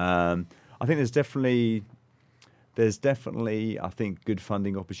 I think there's definitely, I think, good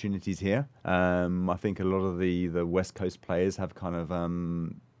funding opportunities here. I think a lot of the West Coast players have kind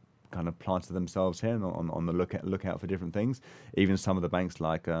of planted themselves here and on the lookout for different things. Even some of the banks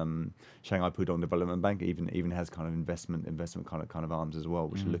like Shanghai Pudong Development Bank even has kind of investment kind of arms as well,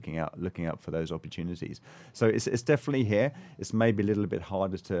 which are looking out for those opportunities. So it's definitely here. It's maybe a little bit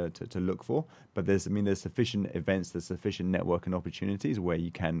harder to look for, but there's sufficient events, there's sufficient networking opportunities where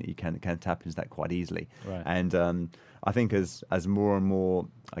you can tap into that quite easily. Right. And I think as more and more,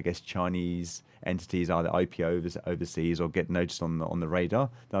 I guess, Chinese entities either IPO overseas or get noticed on the radar,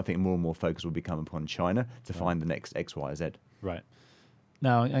 then I think more and more focus will become upon China to find the next X, Y, Z. Right.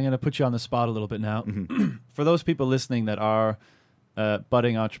 Now, I'm going to put you on the spot a little bit now. For those people listening that are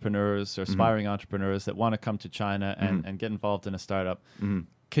budding entrepreneurs or aspiring entrepreneurs that want to come to China and get involved in a startup,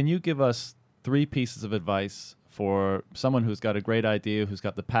 can you give us 3 pieces of advice for someone who's got a great idea, who's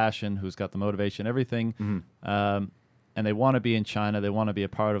got the passion, who's got the motivation, everything, and they want to be in China, they want to be a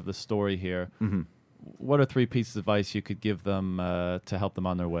part of the story here? What are 3 pieces of advice you could give them to help them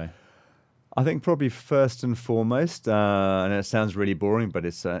on their way? I think probably first and foremost, and it sounds really boring, but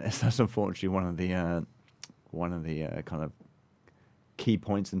it's unfortunately one of the kind of key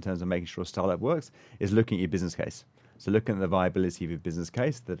points in terms of making sure a startup works, is looking at your business case. So looking at the viability of your business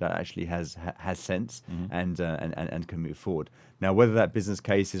case that actually has sense and can move forward. Now, whether that business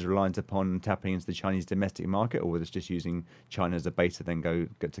case is reliant upon tapping into the Chinese domestic market or whether it's just using China as a base to then go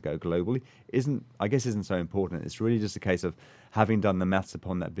globally isn't so important. It's really just a case of having done the maths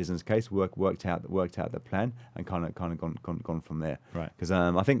upon that business case, worked out the plan, and kind of gone from there. Right. Because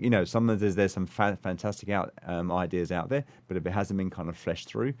I think there's some fantastic ideas out there, but if it hasn't been kind of fleshed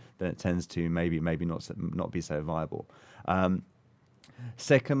through, then it tends to maybe not be so viable.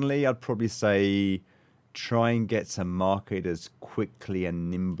 Secondly, I'd probably say try and get to market as quickly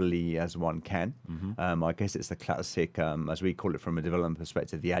and nimbly as one can. I guess it's the classic, as we call it from a development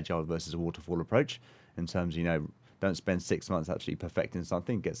perspective, the agile versus waterfall approach. In terms, don't spend 6 months actually perfecting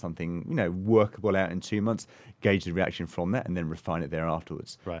something. Get something workable out in 2 months. Gauge the reaction from that, and then refine it there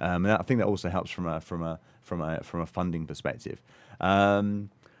afterwards. Right. And I think that also helps from a funding perspective. I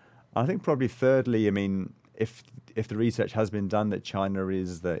think probably thirdly, if the research has been done that China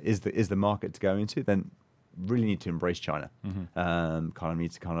is the market to go into, then really need to embrace China. Kind of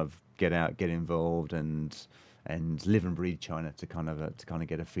need to get out, get involved, and live and breathe China to kind of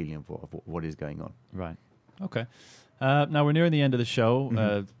get a feeling of what is going on. Right. Okay. Now we're nearing the end of the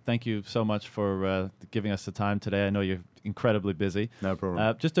show. Thank you so much for giving us the time today. I know you're incredibly busy. No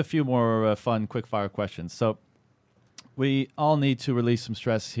problem. Just a few more fun, quick-fire questions. So we all need to release some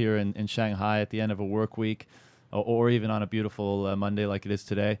stress here in Shanghai at the end of a work week, or even on a beautiful Monday like it is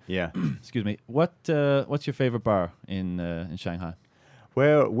today. Yeah. Excuse me. What's your favorite bar in Shanghai?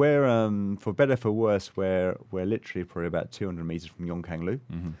 We're for better for worse, we're literally probably about 200 meters from Yongkanglu,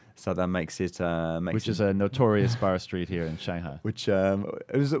 so that makes it which is a notorious bar street here in Shanghai. Which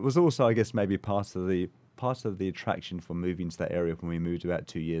it was also, I guess, maybe part of the attraction for moving to that area when we moved about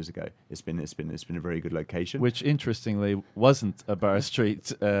 2 years ago. It's been a very good location. Which interestingly wasn't a bar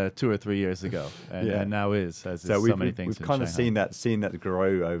street 2 or 3 years ago, and now is. As so many things. We've kind of seen that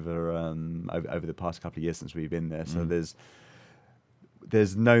grow over the past couple of years since we've been there. So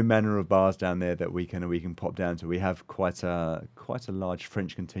there's no manner of bars down there that we can pop down to. We have quite a large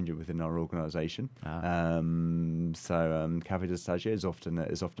French contingent within our organisation. So Café de Stagiaire is often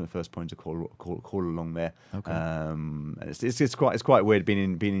the first point to call along there. Okay. And it's quite weird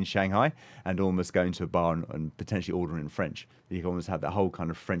being in Shanghai and almost going to a bar and potentially ordering in French. You can almost have that whole kind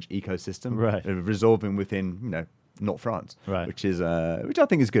of French ecosystem resolving within not France, right? Which I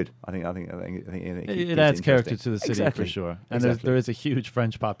think is good. I think it adds character to the city for sure. And there is a huge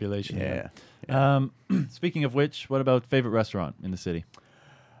French population. Yeah. Speaking of which, what about favorite restaurant in the city?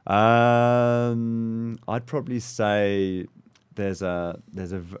 I'd probably say there's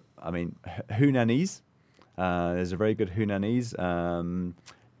Hunanese. There's a very good Hunanese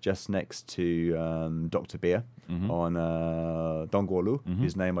just next to Dr. Beer on Dongguolu,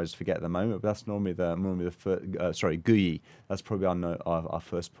 whose name I just forget at the moment. But that's normally the first. Guyi. That's probably our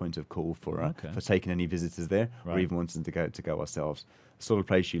first point of call for taking any visitors there, or even wanting to go ourselves. The sort of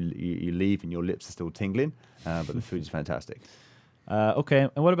place you leave and your lips are still tingling, but the food is fantastic. Okay,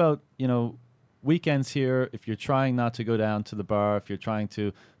 and what about weekends here? If you're trying not to go down to the bar, if you're trying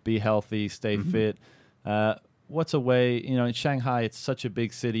to be healthy, stay fit. What's a way, in Shanghai, it's such a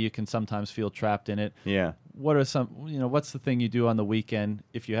big city, you can sometimes feel trapped in it. Yeah. What are what's the thing you do on the weekend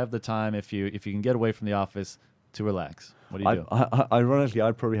if you have the time, if you can get away from the office to relax? What do you do? Ironically,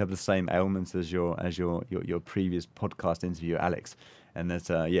 I'd probably have the same ailments as your previous podcast interview, Alex. And that's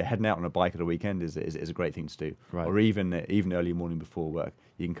heading out on a bike at a weekend is a great thing to do. Right. Or even early morning before work.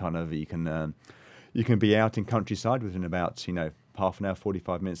 You can be out in countryside within about half an hour,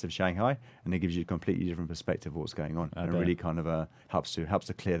 45 minutes of Shanghai, and it gives you a completely different perspective of what's going on, and it really kind of helps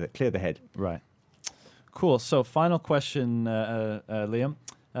to clear the head. Right. Cool. So, final question, Liam.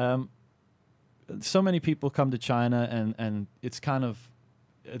 So many people come to China, and it's kind of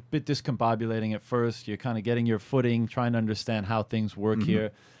a bit discombobulating at first. You're kind of getting your footing, trying to understand how things work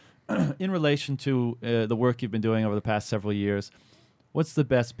here. in relation to the work you've been doing over the past several years, what's the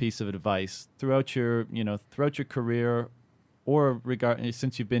best piece of advice throughout your career, or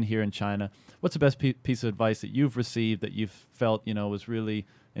since you've been here in China? What's the best piece of advice that you've received that you've felt was really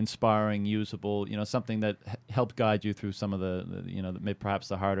inspiring, usable? Something that helped guide you through some of the perhaps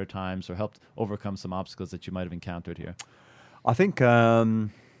the harder times, or helped overcome some obstacles that you might have encountered here. I think you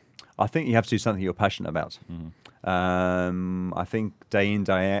have to do something you're passionate about. I think day in,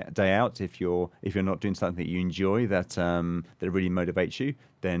 day out, if you're not doing something that you enjoy, that really motivates you,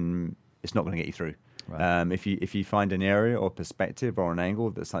 then it's not going to get you through. Right. If you find an area or perspective or an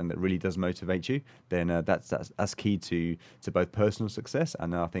angle that's something that really does motivate you, then that's key to both personal success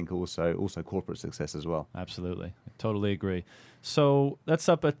and I think also corporate success as well. Absolutely, I totally agree. So that's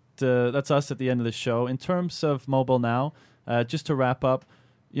us at the end of the show. In terms of Mobile Now, just to wrap up,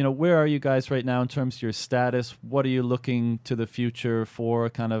 where are you guys right now in terms of your status? What are you looking to the future for?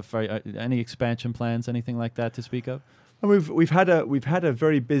 Kind of any expansion plans, anything like that to speak of? We've had a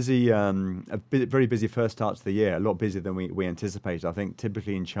very busy very busy first start to the year, a lot busier than we anticipated. I think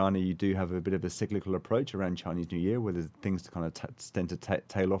typically in China you do have a bit of a cyclical approach around Chinese New Year, where there's things to kind of tend to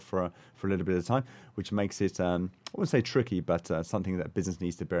tail off for a little bit of time, which makes it I wouldn't say tricky, but something that business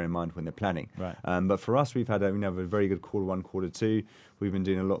needs to bear in mind when they're planning. Right. But for us, we've had a very good Q1, Q2. We've been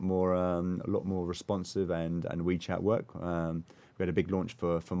doing a lot more responsive and WeChat work. We had a big launch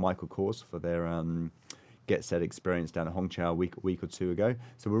for Michael Kors for their Get Set experience down at Hongqiao a week or two ago.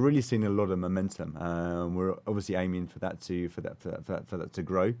 So we're really seeing a lot of momentum. We're obviously aiming for that to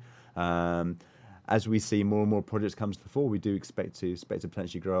grow. As we see more and more projects come to the fore, we do expect to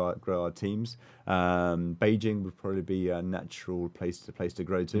potentially grow our teams. Beijing would probably be a natural place to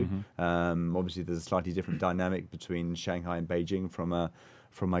grow to. Mm-hmm. Obviously, there's a slightly different dynamic between Shanghai and Beijing from a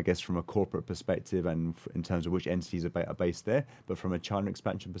corporate perspective and in terms of which entities are based there. But from a China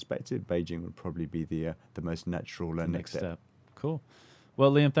expansion perspective, Beijing would probably be the most natural next step. Cool. Well,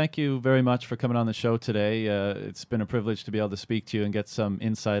 Liam, thank you very much for coming on the show today. It's been a privilege to be able to speak to you and get some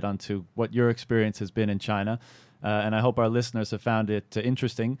insight onto what your experience has been in China. And I hope our listeners have found it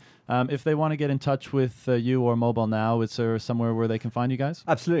interesting. If they want to get in touch with you or Mobile Now, is there somewhere where they can find you guys?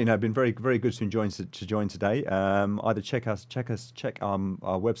 Absolutely. No, it's been very, very good to join today. Either check our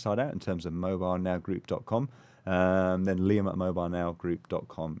website out in terms of mobilenowgroup.com. Then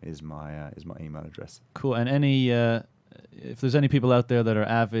liam@mobilenowgroup.com is my email address. Cool. And if there's any people out there that are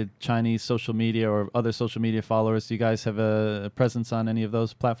avid Chinese social media or other social media followers, do you guys have a presence on any of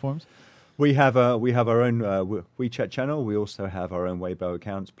those platforms? We have our own WeChat channel. We also have our own Weibo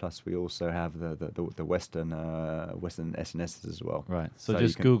accounts. Plus, we also have the Western SNSs as well. Right. So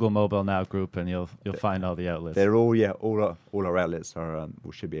just Google Mobile Now Group, and you'll find all the outlets. They're all our outlets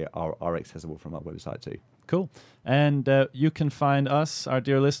should be accessible from our website too. Cool. And you can find us, our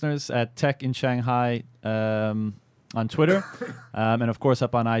dear listeners, at Tech in Shanghai on Twitter, and of course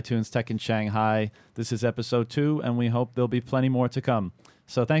up on iTunes, Tech in Shanghai. This is episode 2, and we hope there'll be plenty more to come.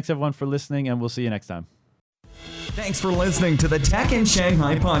 So thanks everyone for listening, and we'll see you next time. Thanks for listening to the Tech in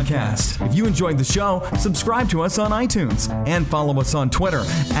Shanghai podcast. If you enjoyed the show, subscribe to us on iTunes and follow us on Twitter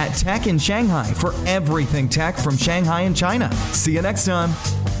at Tech in Shanghai for everything tech from Shanghai and China. See you next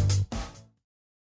time.